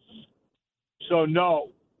self-reliant. So, no,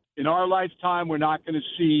 in our lifetime, we're not going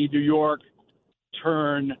to see New York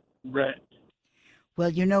turn red. Well,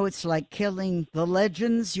 you know, it's like killing the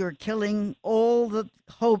legends. You're killing all the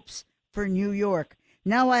hopes for New York.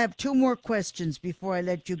 Now I have two more questions before I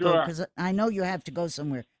let you go, Sure. because I know you have to go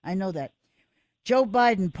somewhere. I know that. Joe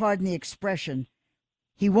Biden, pardon the expression,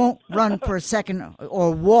 he won't run for a second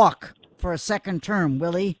or walk for a second term,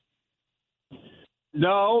 will he?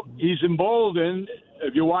 No, he's emboldened.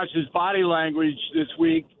 If you watch his body language this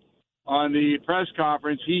week on the press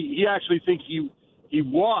conference, he actually thinks he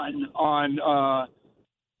won on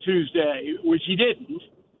Tuesday, which he didn't,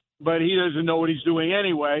 but he doesn't know what he's doing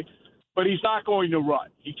anyway. But he's not going to run.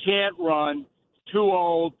 He can't run. Too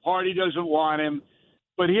old. Party doesn't want him.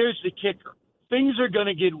 But here's the kicker. Things are going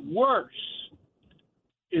to get worse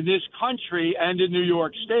in this country and in New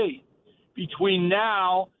York State between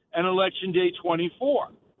now and Election Day 24.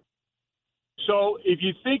 So if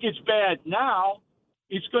you think it's bad now,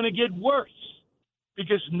 it's going to get worse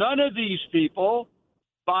because none of these people,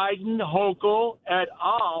 Biden, Hochul, et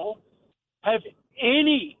al., have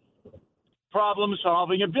any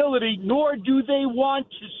problem-solving ability, nor do they want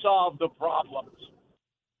to solve the problems.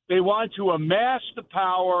 They want to amass the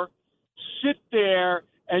power, sit there,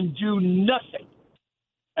 and do nothing.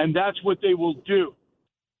 And that's what they will do.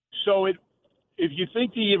 So if you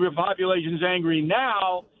think the population's angry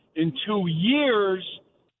now, in 2 years,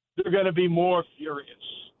 they're going to be more furious.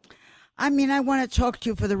 I mean, I want to talk to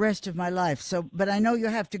you for the rest of my life, but I know you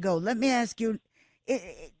have to go. Let me ask you,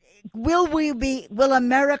 will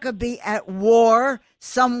America be at war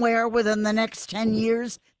somewhere within the next 10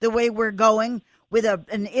 years, the way we're going, with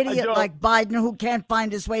an idiot like Biden who can't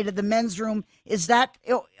find his way to the men's room?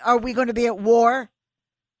 Are we going to be at war?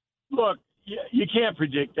 Look, you can't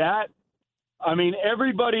predict that. I mean,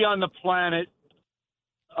 everybody on the planet,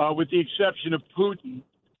 with the exception of Putin,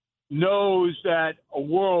 knows that a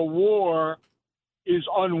world war is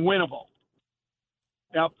unwinnable.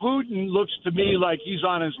 Now, Putin looks to me like he's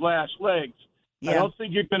on his last legs. Yeah. I don't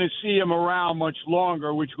think you're going to see him around much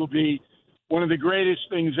longer, which will be one of the greatest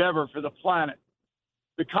things ever for the planet.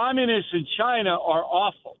 The communists in China are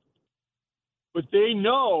awful, but they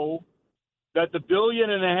know that the 1.5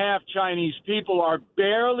 billion Chinese people are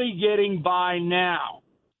barely getting by now.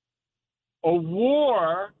 A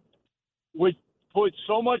war would put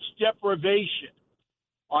so much deprivation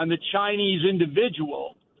on the Chinese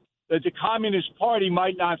individual that the Communist Party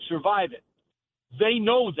might not survive it. They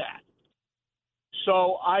know that.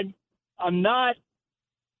 So I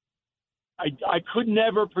could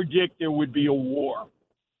never predict there would be a war.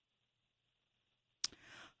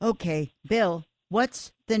 Okay, Bill,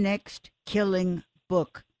 what's the next killing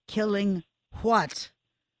book? Killing what?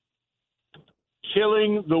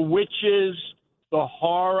 Killing the Witches, the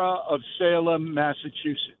Horror of Salem,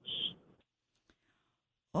 Massachusetts.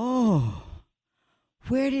 Oh,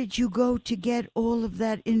 where did you go to get all of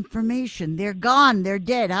that information? They're gone. They're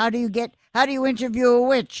dead. How do you interview a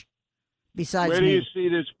witch? Besides Where do you see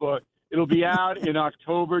this book? It'll be out in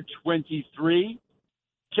October 23.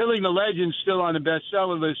 Killing the Legend's still on the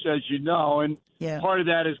bestseller list, as you know, and part of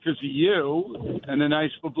that is because of you and the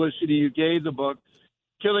nice publicity you gave the book.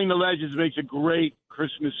 Killing the Legends makes a great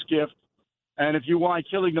Christmas gift. And if you want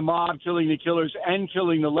Killing the Mob, Killing the Killers, and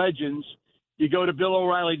Killing the Legends, you go to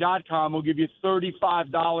BillO'Reilly.com. We'll give you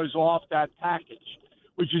 $35 off that package,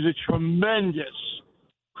 which is a tremendous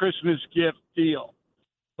Christmas gift deal.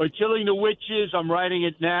 But Killing the Witches, I'm writing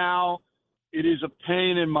it now. It is a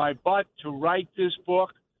pain in my butt to write this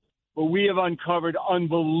book, but we have uncovered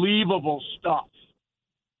unbelievable stuff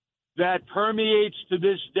that permeates to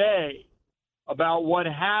this day about what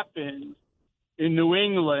happened in New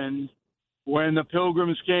England when the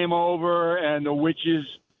Pilgrims came over and the witches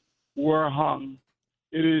were hung.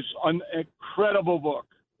 It is an incredible book.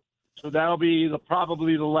 So that'll be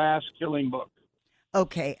probably the last Killing book.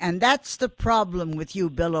 Okay, and that's the problem with you,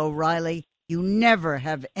 Bill O'Reilly. You never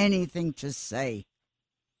have anything to say.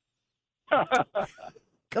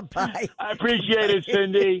 Goodbye. I appreciate it,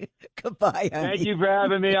 Cindy. Goodbye, honey. Thank you for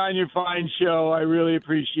having me on your fine show. I really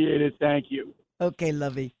appreciate it. Thank you. Okay,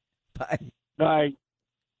 lovey. Bye. Bye.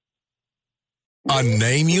 A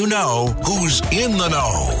name you know who's in the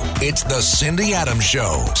know. It's the Cindy Adams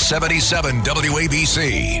Show, 77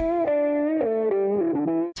 WABC.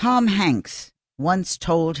 Tom Hanks once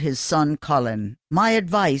told his son Colin, "My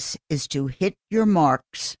advice is to hit your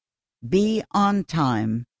marks, be on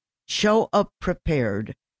time, show up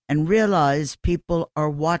prepared, and realize people are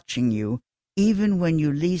watching you even when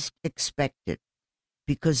you least expect it,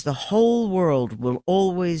 because the whole world will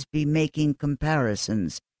always be making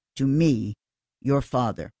comparisons to me, your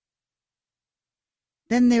father."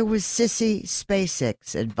 Then there was Sissy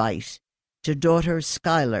Spacek's advice to daughter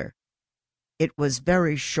Skylar. It was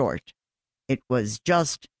very short. It was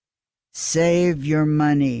just, "Save your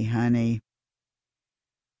money, honey."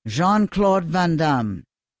 Jean-Claude Van Damme,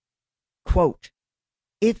 quote,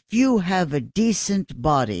 "If you have a decent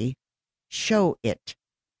body, show it.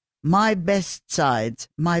 My best side's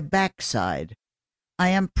my backside. I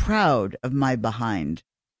am proud of my behind.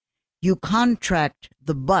 You contract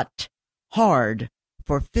the butt hard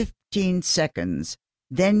for 15 seconds,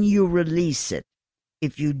 then you release it.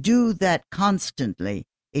 If you do that constantly,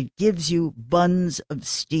 it gives you buns of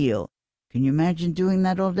steel." Can you imagine doing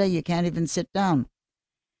that all day? You can't even sit down.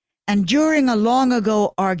 And during a long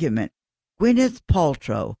ago argument, Gwyneth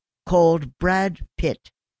Paltrow called Brad Pitt,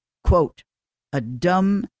 quote, "a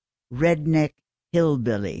dumb redneck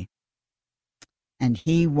hillbilly." And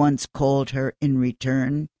he once called her in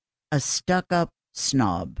return a stuck-up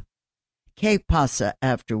snob. Que pasa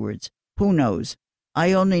afterwards? Who knows?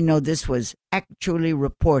 I only know this was actually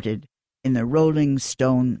reported in the Rolling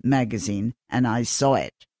Stone magazine, and I saw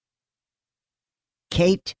it.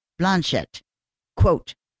 Kate Blanchett,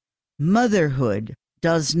 quote, "Motherhood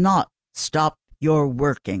does not stop your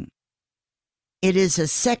working. It is a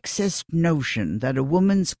sexist notion that a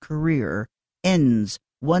woman's career ends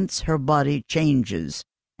once her body changes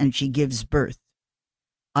and she gives birth.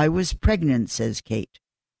 I was pregnant," says Kate,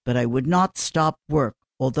 "but I would not stop work,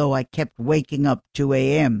 although I kept waking up 2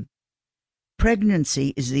 a.m.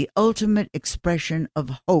 Pregnancy is the ultimate expression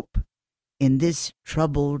of hope in this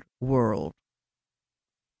troubled world."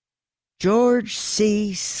 George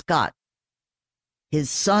C. Scott, his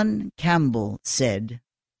son Campbell, said,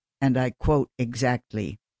 and I quote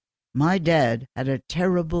exactly, "My dad had a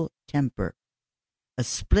terrible temper, a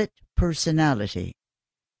split personality.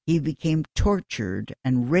 He became tortured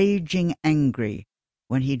and raging angry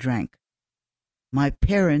when he drank. My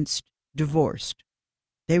parents divorced.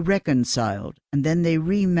 They reconciled, and then they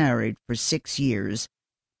remarried for 6 years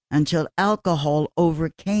until alcohol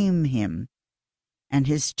overcame him and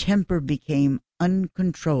his temper became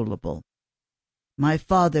uncontrollable. My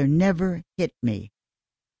father never hit me,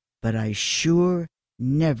 but I sure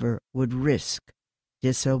never would risk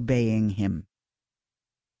disobeying him."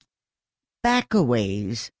 Back a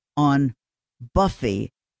ways on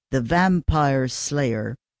Buffy the Vampire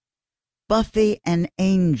Slayer, Buffy and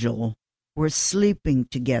Angel were sleeping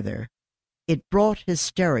together. It brought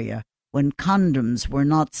hysteria when condoms were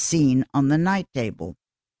not seen on the night table.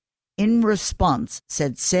 In response,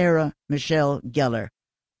 said Sarah Michelle Gellar,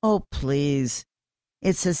 "Oh, please.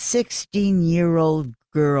 It's a 16-year-old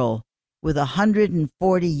girl with a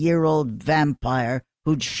 140-year-old vampire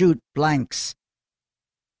who'd shoot blanks."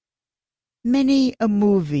 Many a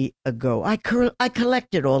movie ago, I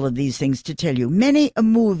collected all of these things to tell you. Many a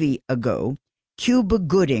movie ago, Cuba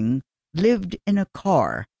Gooding lived in a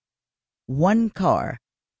car, one car,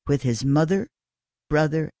 with his mother,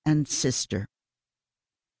 brother, and sister.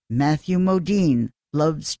 Matthew Modine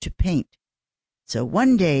loves to paint, so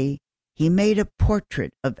one day he made a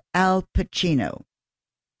portrait of Al Pacino.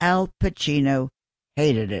 Al Pacino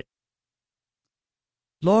hated it.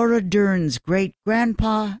 Laura Dern's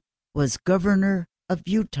great-grandpa was governor of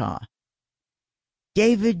Utah.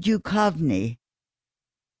 David Duchovny,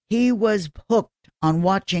 he was hooked on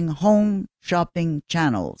watching home shopping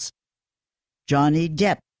channels. Johnny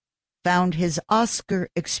Depp found his Oscar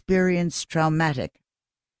experience traumatic,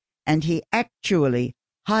 and he actually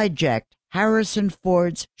hijacked Harrison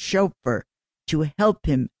Ford's chauffeur to help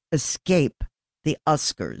him escape the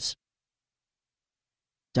Oscars.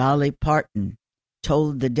 Dolly Parton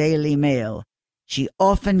told the Daily Mail she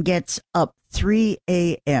often gets up 3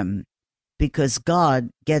 a.m. because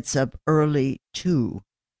God gets up early too.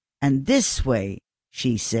 And this way,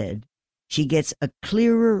 she said, she gets a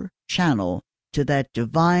clearer channel to that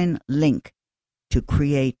divine link to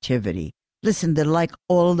creativity. Listen, they're like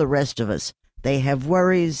all the rest of us. They have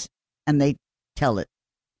worries and they tell it.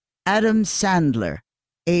 Adam Sandler,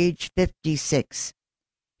 age 56,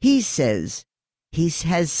 he says he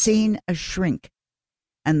has seen a shrink,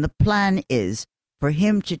 and the plan is for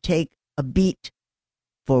him to take a beat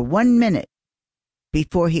for 1 minute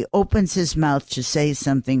before he opens his mouth to say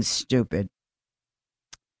something stupid.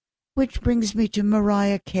 Which brings me to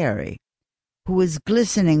Mariah Carey, who is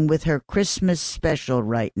glistening with her Christmas special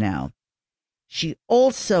right now. She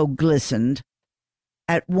also glistened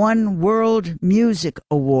at one World Music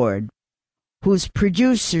Award, whose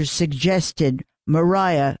producers suggested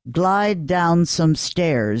Mariah glide down some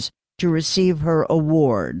stairs to receive her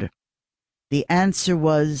award. The answer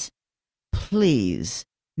was, please,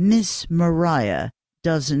 Miss Mariah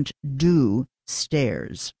doesn't do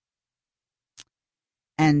stairs.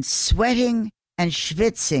 And sweating and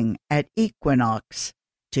schwitzing at Equinox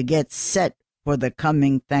to get set for the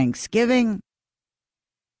coming Thanksgiving,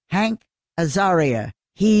 Hank Azaria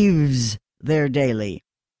heaves there daily.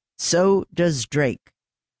 So does Drake.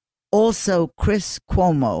 Also Chris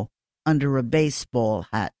Cuomo under a baseball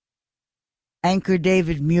hat. Anchor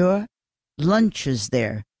David Muir lunches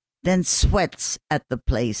there, then sweats at the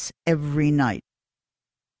place every night.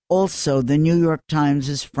 Also, the New York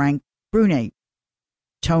Times' Frank Bruni,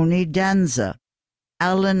 Tony Danza,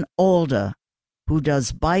 Alan Alda, who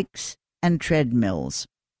does bikes and treadmills,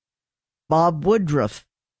 Bob Woodruff,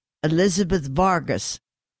 Elizabeth Vargas,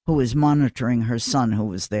 who is monitoring her son who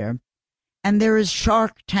was there, and there is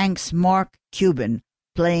Shark Tank's Mark Cuban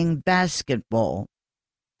playing basketball,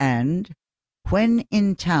 and, when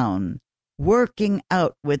in town, working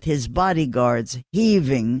out with his bodyguards,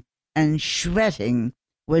 heaving and sweating,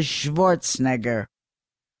 was Schwarzenegger.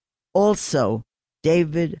 Also,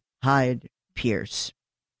 David Hyde Pierce.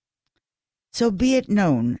 So be it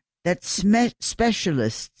known that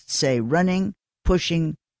specialists say running,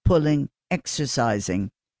 pushing, pulling, exercising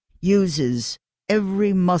uses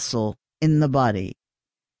every muscle in the body.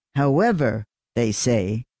 However, they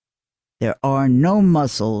say, there are no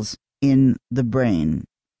muscles in the brain,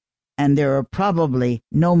 and there are probably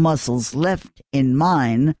no muscles left in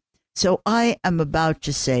mine, so I am about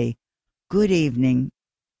to say good evening,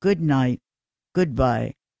 good night,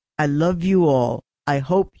 goodbye. I love you all. I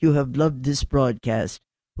hope you have loved this broadcast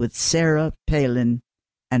with Sarah Palin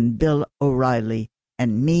and Bill O'Reilly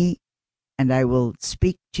and me, and I will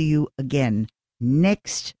speak to you again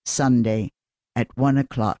next Sunday at 1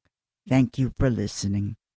 o'clock. Thank you for listening.